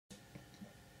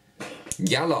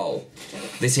Hello,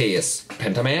 this is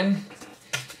Pentaman,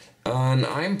 and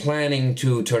I'm planning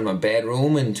to turn my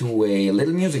bedroom into a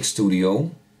little music studio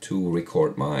to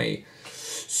record my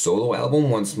solo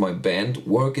album once my band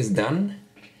work is done.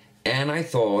 And I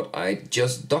thought I'd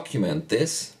just document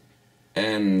this,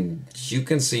 and you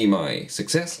can see my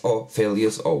success or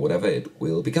failures or whatever it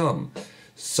will become.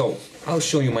 So I'll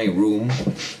show you my room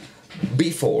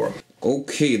before.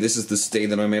 Okay, this is the state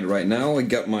that I'm at right now. I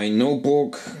got my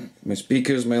notebook, my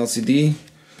speakers, my LCD,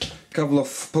 a couple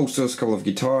of posters, a couple of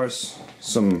guitars,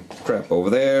 some crap over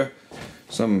there,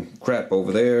 some crap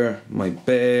over there, my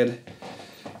bed,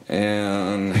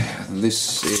 and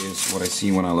this is what I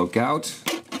see when I look out.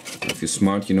 If you're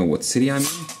smart, you know what city I'm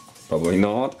in. Probably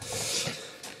not.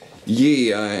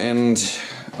 Yeah, and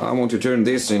I want to turn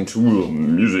this into a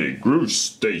music groove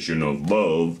station of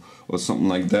love or something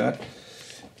like that.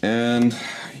 And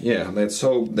yeah, let's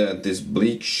hope that this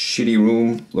bleak, shitty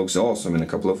room looks awesome in a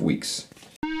couple of weeks.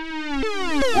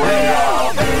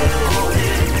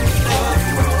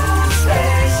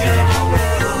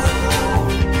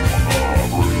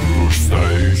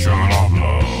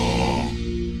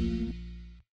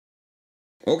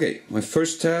 Okay, my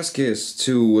first task is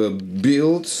to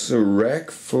build a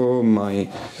rack for my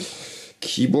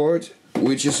keyboard,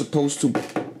 which is supposed to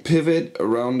pivot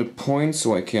around the point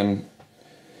so I can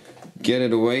get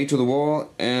it away to the wall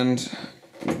and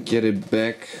get it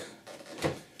back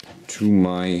to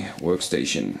my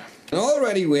workstation. And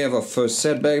already we have our first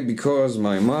setback because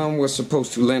my mom was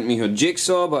supposed to lend me her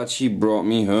jigsaw, but she brought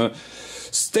me her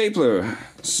stapler.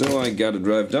 So I gotta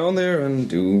drive down there and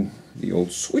do the old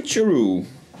switcheroo.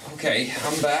 Okay,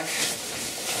 I'm back.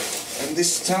 And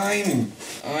this time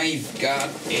I've got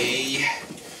a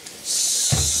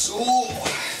saw.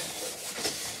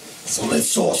 So let's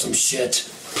saw some shit.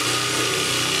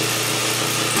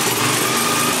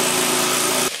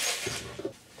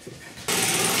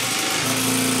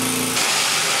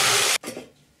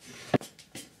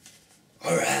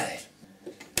 All right.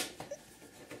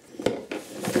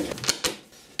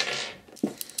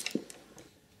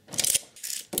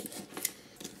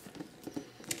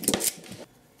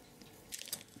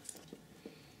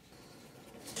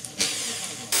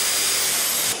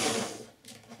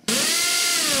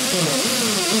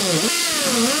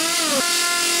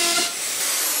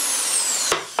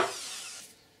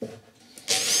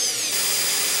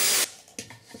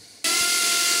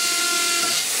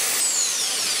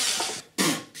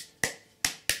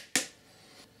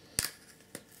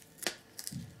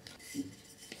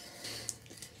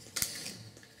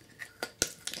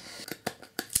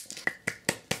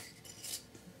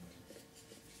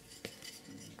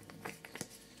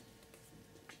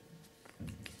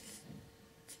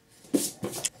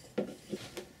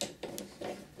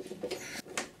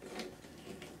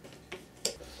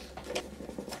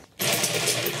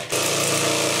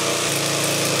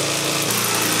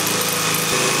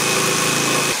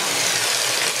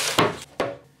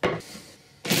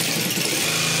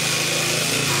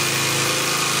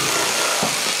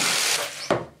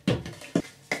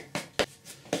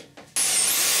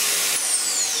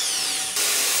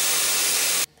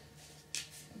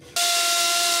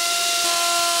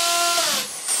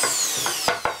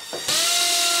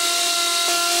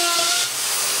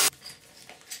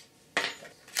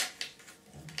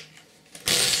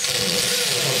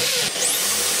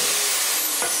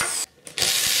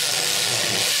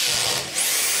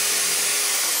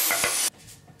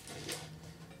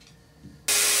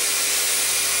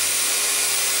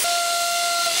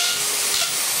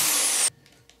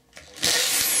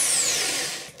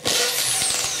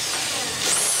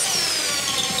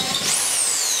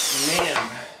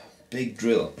 Big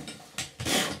drill.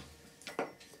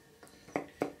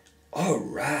 All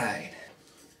right.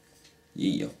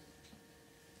 Yeah.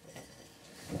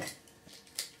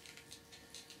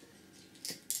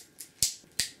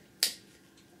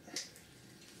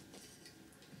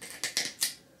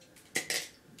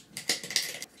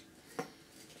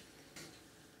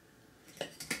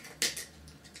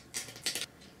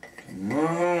 Come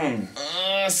on.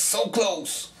 So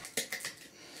close.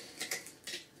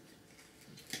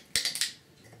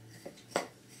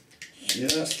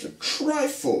 Just a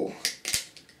trifle.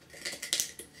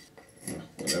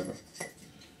 Whatever.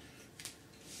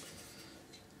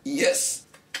 Yes.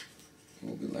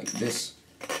 Will be like this.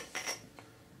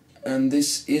 And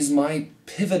this is my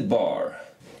pivot bar.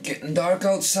 Getting dark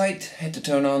outside, had to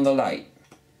turn on the light.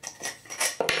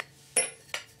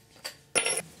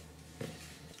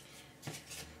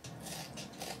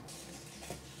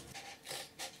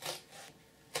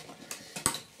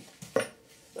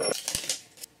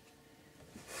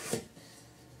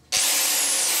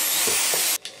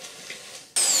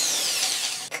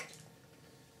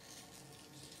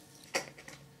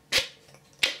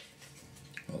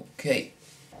 Okay.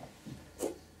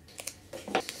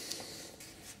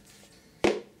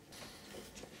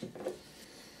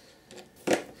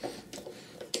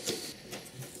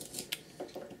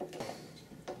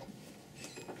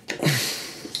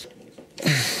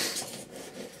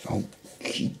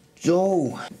 Okay,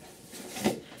 Joe.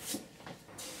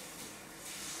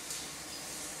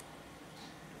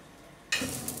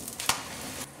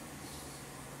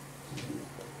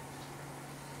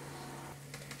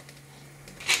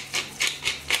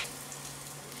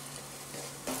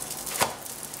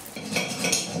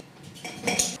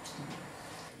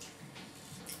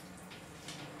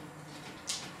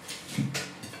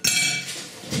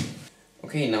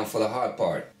 Okay, now for the hard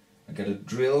part. I gotta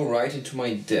drill right into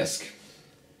my desk.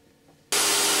 Oh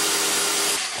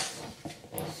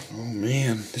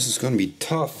man, this is gonna be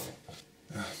tough.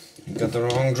 You got the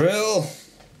wrong drill.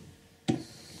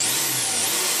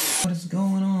 What is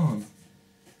going on?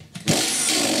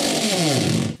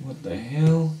 What the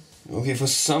hell? Okay, for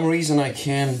some reason I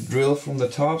can't drill from the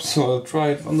top, so I'll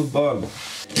try it from the bottom.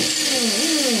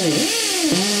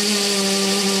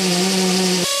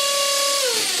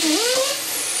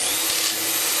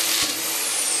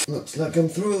 Looks like I'm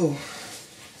through.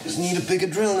 Just need a bigger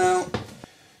drill now.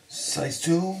 Size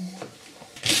 2.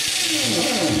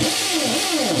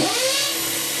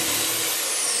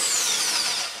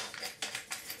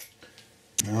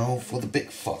 Now for the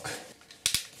big fuck.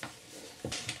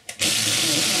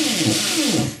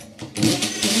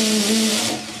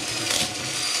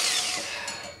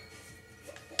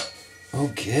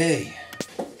 Okay.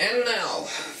 And now,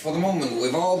 for the moment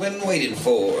we've all been waiting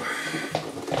for.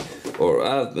 Or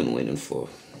I've been waiting for.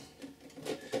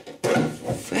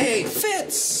 Hey, it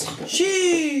fits!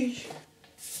 Sheesh!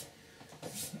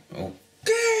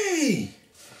 Okay!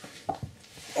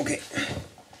 Okay.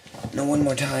 Now one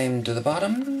more time to the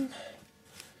bottom.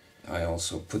 I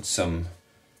also put some,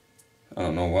 I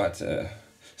don't know what,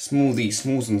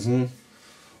 smoothies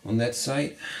on that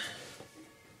side.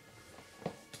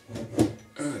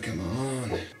 Oh, come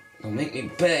on. Don't make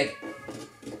me beg.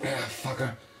 Ah,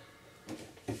 fucker.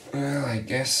 Well, I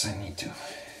guess I need to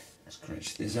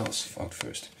scratch this out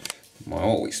first. My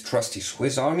always trusty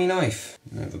Swiss Army knife.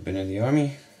 Never been in the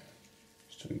army.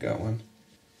 Still got one.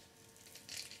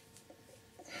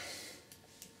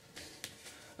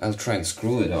 I'll try and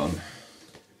screw it on.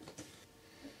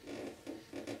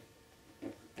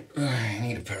 I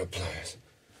need a pair of pliers.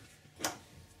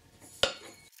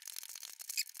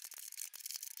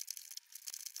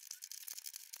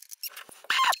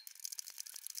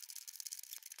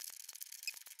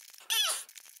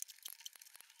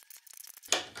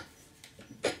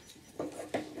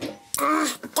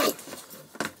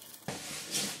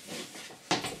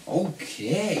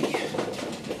 Okay.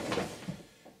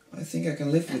 I think I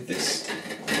can live with this.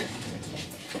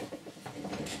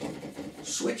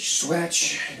 Switch,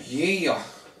 swatch, yeah.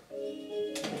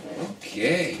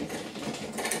 Okay.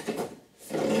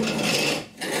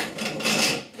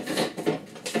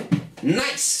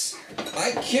 Nice!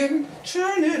 I can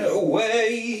turn it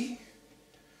away.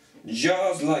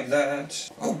 Just like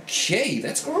that. Okay,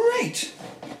 that's great.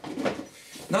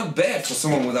 Not bad for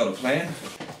someone without a plan.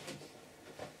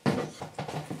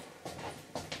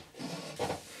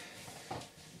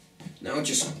 Now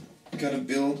just gotta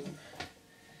build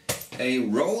a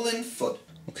rolling foot.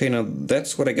 Okay, now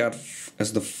that's what I got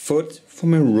as the foot for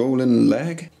my rolling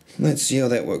leg. Let's see how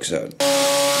that works out.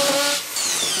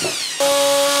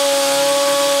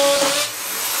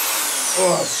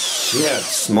 Oh shit,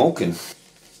 it's smoking.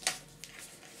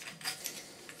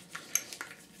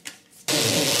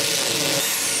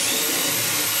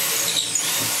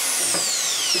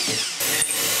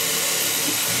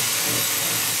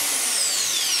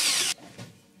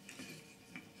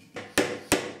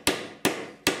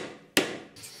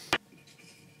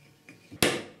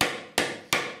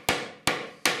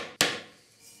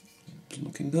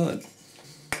 Looking good.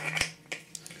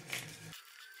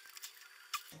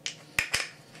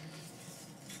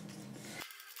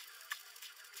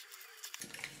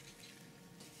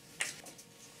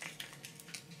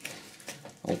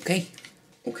 Okay.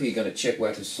 Okay, you gotta check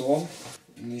where to saw.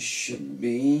 And this should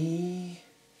be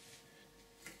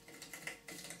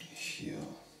here.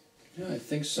 Yeah, I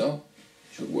think so.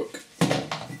 Should work.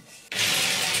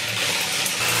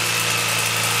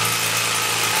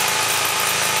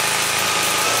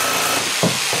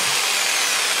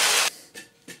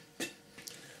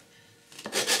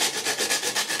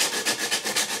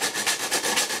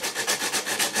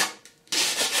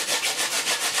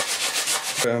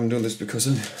 I'm doing this because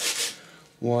I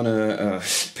wanna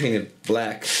paint it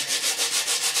black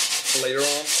later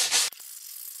on.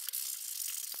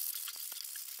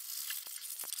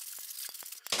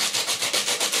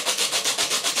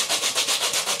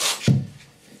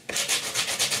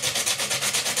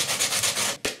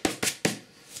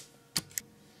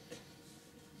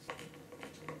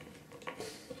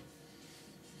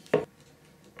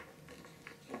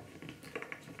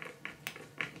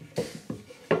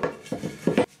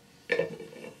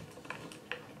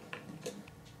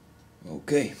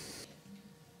 Okay.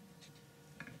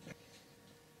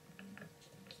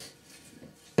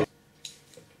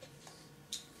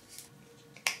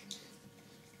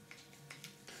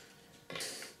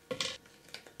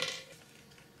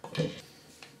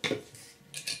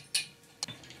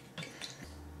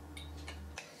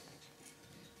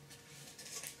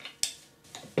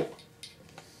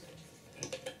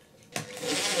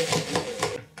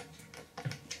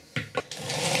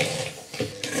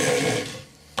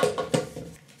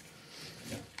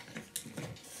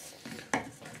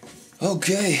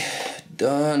 Okay,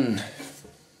 done.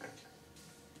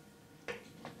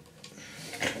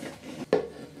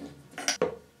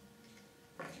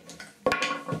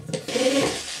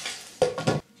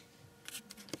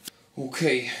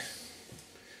 Okay,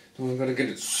 now I'm gonna get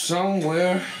it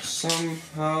somewhere,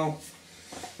 somehow,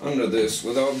 under this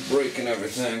without breaking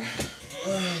everything.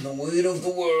 The weight of the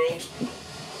world.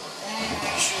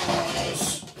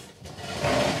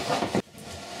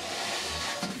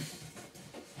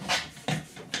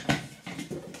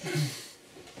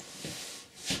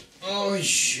 Oh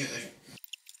shit.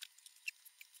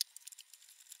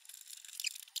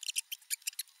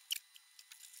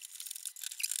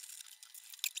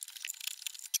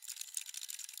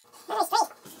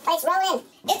 It's rolling!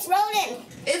 It's rolling!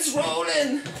 It's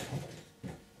rolling!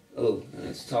 Oh, and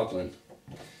it's toppling.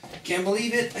 Can't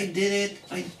believe it! I did it!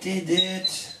 I did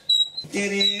it!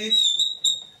 Did it!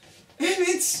 And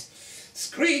it's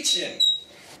screeching!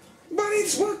 But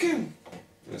it's working!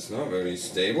 It's not very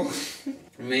stable.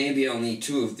 Maybe I'll need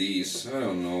 2 of these. I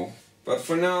don't know. But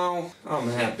for now, I'm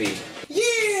happy.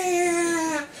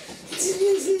 Yeah!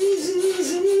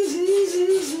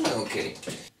 Okay.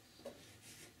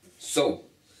 So,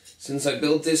 since I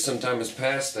built this, some time has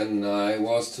passed and I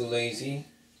was too lazy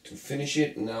to finish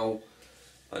it. Now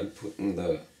I'm putting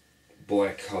the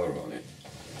black color on it.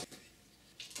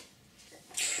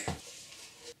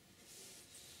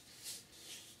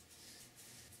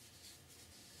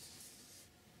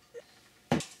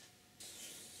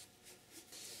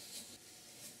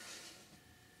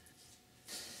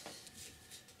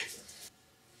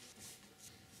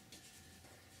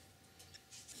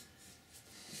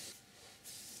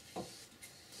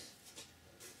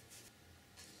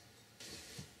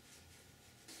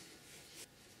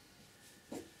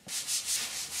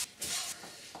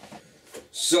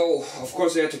 So, of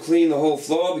course I had to clean the whole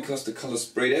floor because the color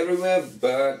sprayed everywhere,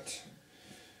 but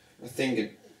I think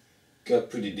it got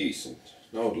pretty decent.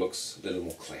 Now it looks a little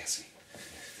more classy.